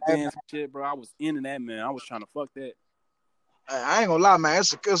her a nap dance and shit, bro. I was into that, man. I was trying to fuck that. I ain't gonna lie, man.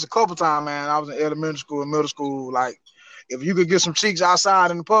 It's a couple times, man. I was in elementary school and middle school. Like, if you could get some cheeks outside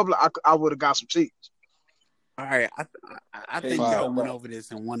in the public, I would have got some cheeks. All right, I think y'all went over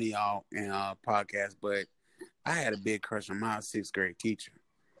this in one of y'all in podcast, but I had a big crush on my 6th grade teacher.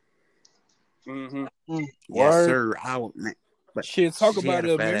 Mm-hmm. Yes, sir. But shit, talk she about had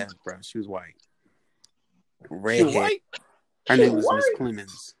a it, fat man. ass, bro. She was white. Redhead. White? Her name was Miss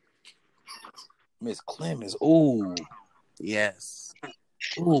Clemens. Miss Clemens. Ooh. Yes.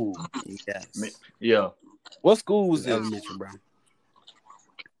 Ooh. Yes. Yeah. What school was this? Elementary, bro.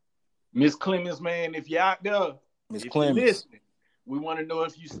 Miss Clemens, man, if you out there, Miss if Clemens. you listening, we want to know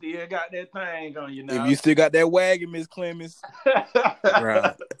if you still got that thing on you now. If you still got that wagon, Miss Clemens.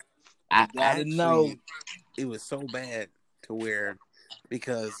 Bro, I gotta know. It was so bad to where,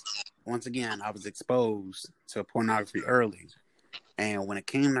 because once again, I was exposed to pornography early. And when it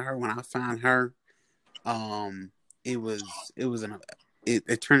came to her, when I found her,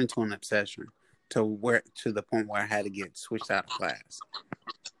 it turned into an obsession to the point where I had to get switched out of class.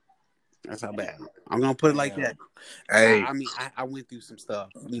 That's how bad. I'm gonna put it like that. Hey, I mean, I went through some stuff,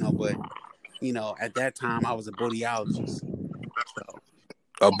 but at that time I was a bodyologist. So,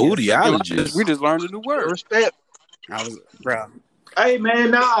 a bodyologist. We just learned a new word. Respect. I was, bro. Hey man,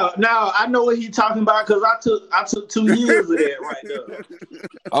 now I know what he's talking about because I took 2 years of that right there.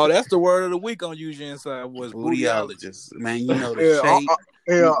 Oh, that's the word of the week on Usually Inside was bodyologist. Man, you know the shape.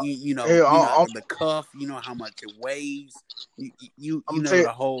 You know the cuff. You know how much it weighs. You know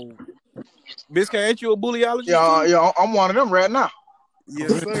the whole. Biscayne, ain't you a bodyologist? Yeah, I'm one of them right now.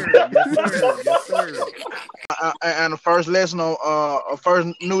 Yes, sir. Yes, sir. And the first lesson first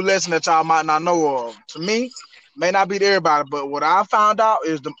new lesson that y'all might not know of, to me, may not be to everybody, but what I found out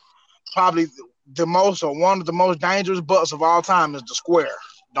is probably the most or one of the most dangerous butts of all time is the square.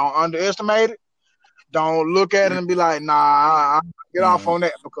 Don't underestimate it. don't look at it and be like, nah, I get off on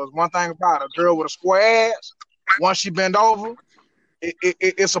that. Because one thing about a girl with a square ass, once she bend over,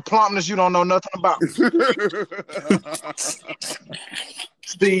 it's a plumpness you don't know nothing about.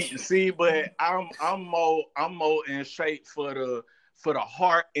 See, but I'm more in shape for the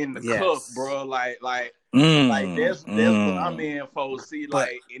heart and the cuff, bro. Like that's what I'm in for. See,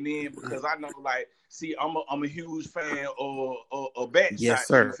 like, and then because I know, like, see, I'm a huge fan of back shots.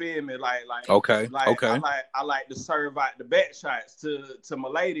 sir. You feel me? Like Okay. I like to serve out the back shots to my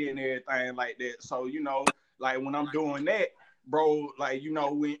lady and everything like that. So, you know, like when I'm doing that, bro, like, you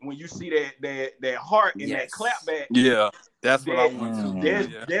know, when you see that heart and that clap back, yeah, that's what I want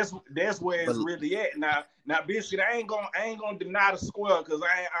to. That's where it's really at. Now, Biscuit, I ain't gonna deny the square because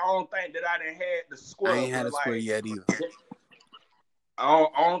I don't think that I done had the square. I ain't had the square yet either. I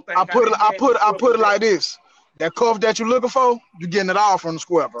don't think I put it like this: that cuff that you looking for, you getting it all from the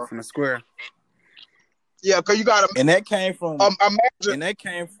square, bro. From the square. Yeah, because you got to. And that came from. Imagine.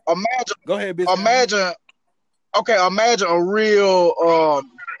 Go ahead, Biscuit. Imagine a real.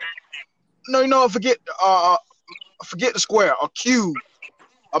 No, forget the square. A cube.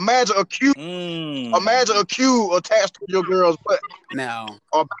 Imagine a cube. Imagine a cube attached to your girl's butt. Now,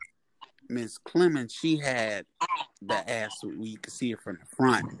 Miss Clemens, she had the ass where you could see it from the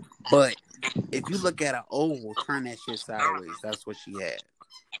front. But if you look at an oval, turn that shit sideways. That's what she had.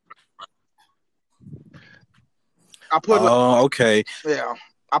 Okay. Yeah.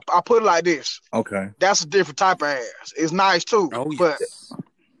 I put it like this. Okay. That's a different type of ass. It's nice too. Oh, yes. But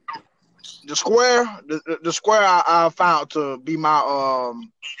the square I found to be my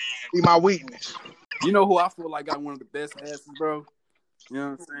weakness. You know who I feel like got one of the best asses, bro? You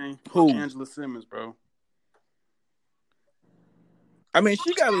know what I'm saying? Who? Angela Simmons, bro. I mean,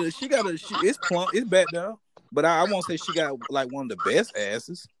 she got it's plump, it's back down. But I won't say she got like one of the best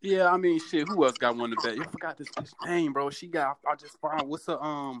asses. Yeah, I mean, shit. Who else got one of the best? I forgot this bitch name, bro. She got. I just found what's the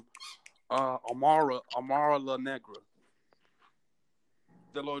Amara La Negra.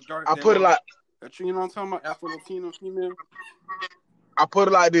 The little dark. I put it like. You know what I'm talking about? Afro-Latino female. I put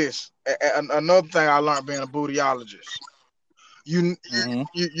it like this. Another thing I learned being a bootyologist. You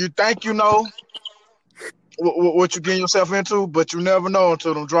think you know what you getting yourself into, but you never know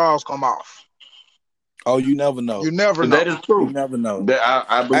until them drawers come off. Oh, you never know. You never know. That is true. You never know.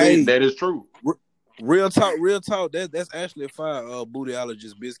 I believe that is true. Real talk. That's actually a fire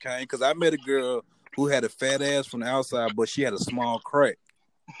bootyologist, Biscayne. Because I met a girl who had a fat ass from the outside, but she had a small crack.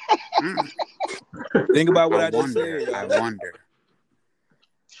 Think about what I just said. I wonder.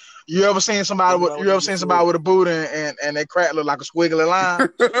 You ever seen somebody with a booty and their crack look like a squiggly line?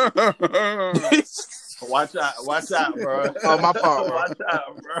 Watch out, bro. Oh, my fault, bro. Watch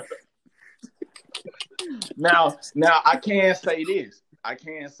out, bro. Now I can say this.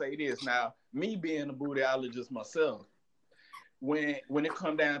 Now, me being a bootyologist myself, when it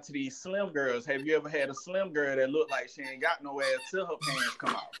come down to these slim girls, have you ever had a slim girl that look like she ain't got no ass till her pants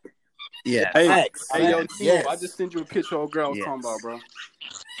come out? Yeah. Hey, yo, Timo, I just sent you a picture of a girl I was talking about, bro.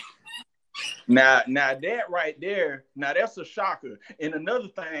 Now that right there, now that's a shocker. And another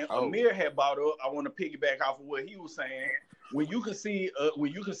thing, Amir had brought up, I want to piggyback off of what he was saying. When you can see a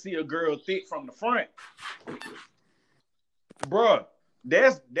girl thick from the front, bro,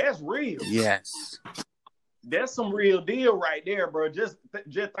 that's real. Yes, that's some real deal right there, bro. Just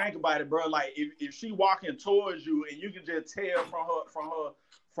think about it, bro. Like if she walking towards you and you can just tell from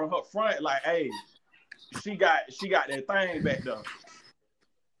her front, like, hey, she got that thing back there.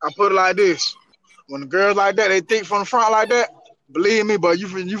 I put it like this: when the girls like that, they thick from the front like that. Believe me, but you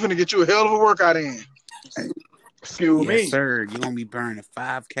finna get you a hell of a workout in. Excuse me, sir. You're gonna be burning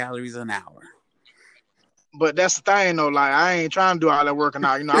 5 calories an hour. But that's the thing, though. Like, I ain't trying to do all that working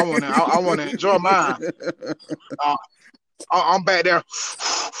out. You know, I wanna enjoy mine. I'm back there,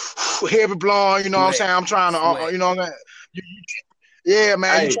 heavy blowing. You know what I'm saying? I'm trying to, you know what I'm saying? Yeah,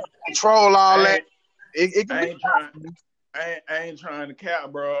 man. You trying to control all that. I ain't trying to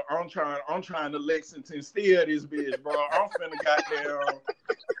cap, bro. I'm trying to Lexington steal this bitch, bro. I'm finna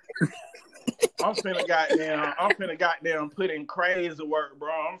goddamn put in crazy work, bro.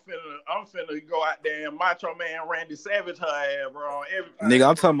 I'm finna go out there and Macho Man Randy Savage her ass, bro. Everything. Nigga,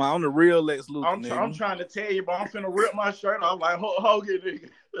 I'm talking about I'm the real Lex Luthor. I'm trying to tell you, bro. I'm finna rip my shirt off like Hogan, nigga.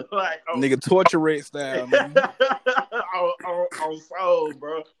 Like, nigga, torture rate style, man. on soul,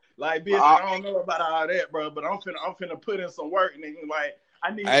 bro. Like, bitch, I don't know about all that, bro. But I'm finna put in some work, nigga. Like,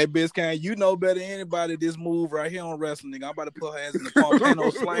 I need. Hey, Biscayne, you know better than anybody this move right here on wrestling, nigga. I'm about to put her ass in the Pompano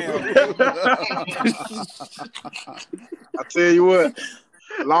Slam. I tell you what,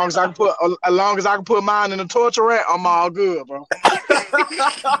 as long as I can put mine in the torture rack, I'm all good, bro.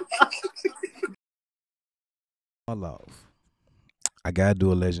 all off. I gotta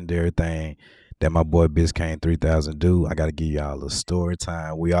do a legendary thing that my boy Biscayne 3000 do. I gotta give y'all a story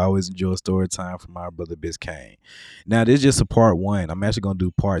time. We always enjoy story time from our brother Biscayne. Now this is just a part 1. I'm actually gonna do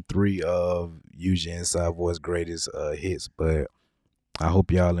part 3 of Use Your Inside Voice greatest hits, but I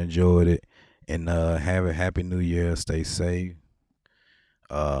hope y'all enjoyed it and have a happy new year. Stay safe.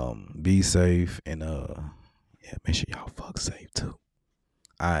 Be safe and yeah, make sure y'all fuck safe too.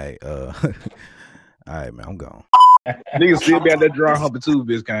 Alright, alright, man, I'm gone. Niggas still be out there dry humping too,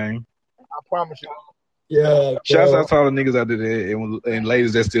 Biscayne. I promise you. Yeah. Shouts out to all the niggas out there and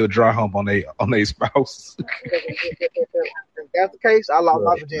ladies that still dry hump on they spouse. If that's the case, I lost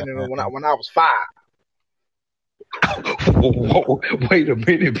my virginity when I was 5. Whoa, wait a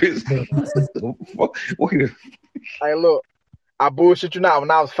minute, bitch. Wait a Hey, look, I bullshit you not.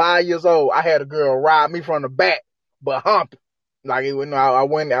 When I was 5 years old, I had a girl ride me from the back, but humping. Like, you know, I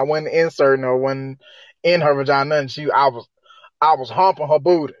wasn't inserting or wasn't in her vagina, and I was humping her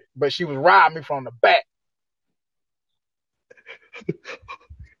booty, but she was riding me from the back.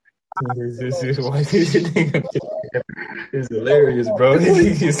 It's hilarious, bro.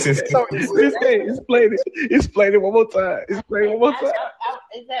 Explain it one more time. Explain it one more time.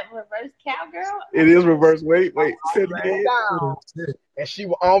 Is that reverse cowgirl? It is reverse. Wait. Say it again. And she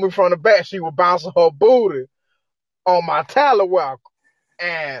was on me from the back. She was bouncing her booty on my talawalker,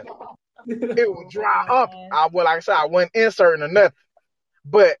 and it was dry up. Like I said, I wasn't inserting or nothing.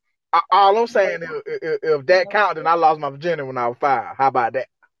 But all I'm saying is, if that counts, then I lost my virginity when I was 5. How about that?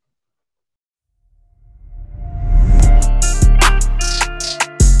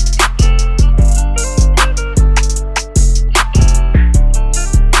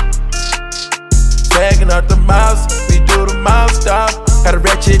 Bagging up the mouse, we do the mouse stop. Got a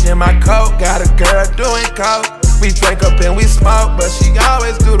ratchet in my coat, got a girl doing coke. We drink up and we smoke, but she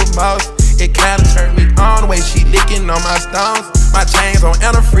always do the most. It kinda turned me on the way she licking on my stones. My chains on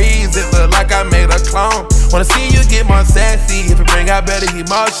antifreeze, it look like I made a clone. Wanna see you get more sassy if it bring out better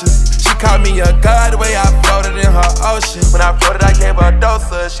emotions. She called me a god the way I floated in her ocean. When I floated, I gave her a dose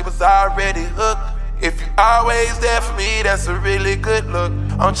of, she was already hooked. If you always there for me, that's a really good look.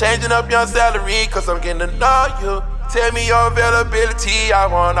 I'm changing up your salary, cause I'm getting to know you. Tell me your availability, I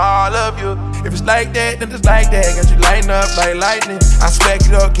want all of you. If it's like that, then it's like that. Got you lighting up like lightning. I smack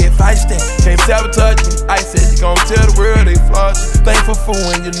it up, get feisty. Can't sabotage me. I said you gon' tell the world they flood you. Thankful for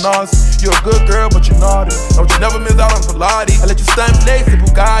when you're nauseous. You're a good girl, but you're naughty. Don't you never miss out on Pilates. I let you stunt legs in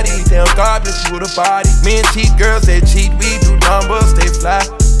Bugatti. Damn God, bitch, you with a body. Me and cheat girls, they cheat. We do numbers, they fly.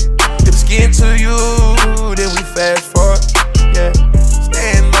 Get the skin to you, then we fast forward. Yeah,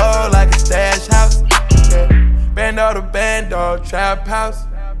 staying low like a stash house. Yeah, band all trap house.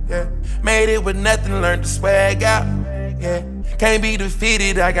 Yeah, made it with nothing, learned to swag out. Yeah, can't be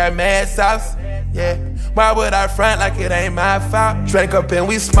defeated, I got mad sauce. Yeah, why would I front like it ain't my fault? Drank up and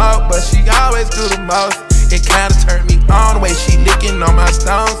we smoke, but she always do the most. It kinda turned me on the way she licking on my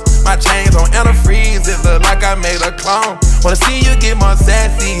stones. My chains on antifreeze, it look like I made a clone. Wanna see you get more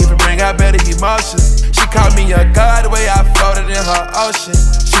sassy if it bring out better emotions. She called me a god the way I floated in her ocean.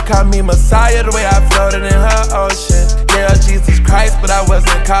 She called me Messiah the way I floated in her ocean. Yeah, Jesus Christ, but I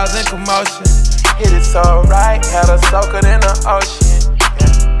wasn't causing commotion. Hit it so right, had her soaking in the ocean. Yeah.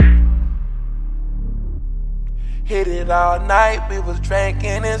 Hit it all night, we was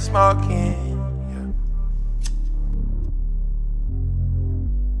drinking and smoking.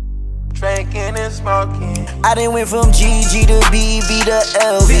 Drinking and smoking. I done went from GG to BB to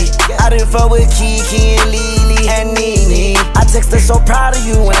LV. I done fuck with Kiki and Lily and Nene. I text her so proud of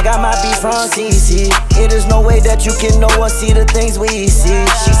you when I got my beat from CC. It is no way that you can know or see the things we see.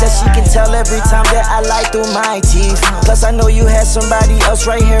 She said she can tell every time that I lie through my teeth. Plus I know you had somebody else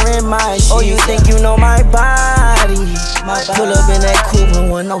right here in my sheets. Oh, you think you know my body? Pull up in that coupe and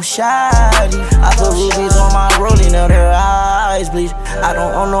with no shoddy. I put rubies on my rolling, now their eyes bleed. I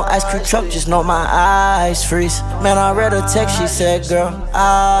don't own no ice cream truck, just know my eyes freeze. Man, I read her text, she said, girl,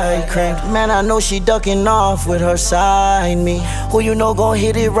 I cranked. Man, I know she ducking off with her side me. Who you know gon'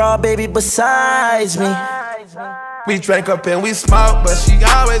 hit it raw, baby, besides me? We drank up and we smoked, but she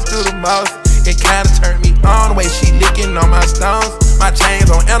always do the most. It kinda turned me on the way she licking on my stones. My chains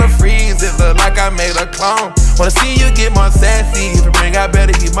on antifreeze, it look like I made a clone. Wanna see you get more sassy if it bring out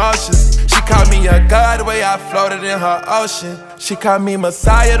better emotions. She called me a god the way I floated in her ocean. She called me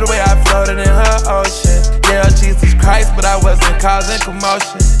Messiah the way I floated in her ocean. Yeah, Jesus Christ, but I wasn't causing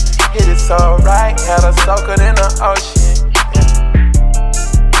commotion. Hit it so right, had her soaking in the ocean.